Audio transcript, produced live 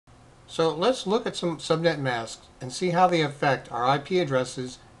So let's look at some subnet masks and see how they affect our IP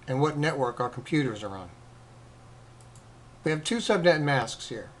addresses and what network our computers are on. We have two subnet masks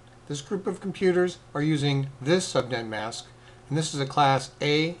here. This group of computers are using this subnet mask, and this is a class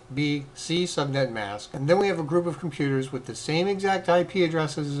A, B, C subnet mask. And then we have a group of computers with the same exact IP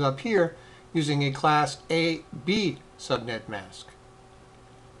addresses as up here using a class A, B subnet mask.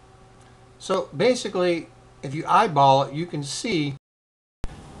 So basically, if you eyeball it, you can see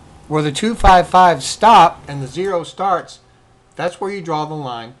where the 255 stop and the 0 starts. That's where you draw the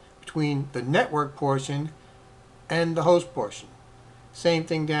line between the network portion and the host portion. Same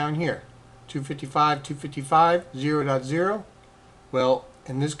thing down here. 255, 255, 0.0. Well,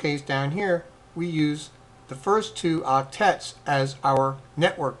 in this case down here, we use the first two octets as our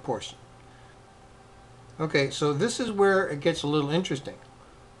network portion. Okay, so this is where it gets a little interesting.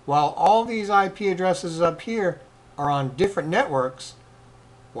 While all these IP addresses up here are on different networks,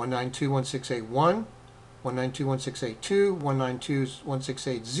 192.168.1, 192.168.2,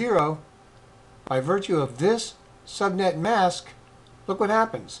 192.168.0, by virtue of this subnet mask, look what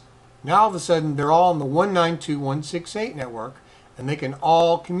happens. Now all of a sudden they're all on the 192.168 network and they can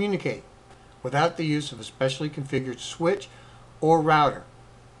all communicate without the use of a specially configured switch or router.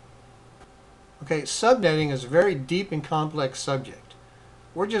 Okay, subnetting is a very deep and complex subject.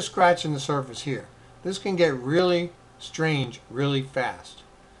 We're just scratching the surface here. This can get really strange really fast.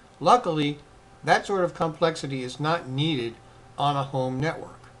 Luckily, that sort of complexity is not needed on a home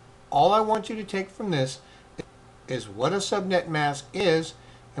network. All I want you to take from this is what a subnet mask is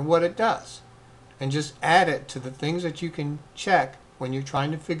and what it does, and just add it to the things that you can check when you're trying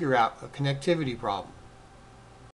to figure out a connectivity problem.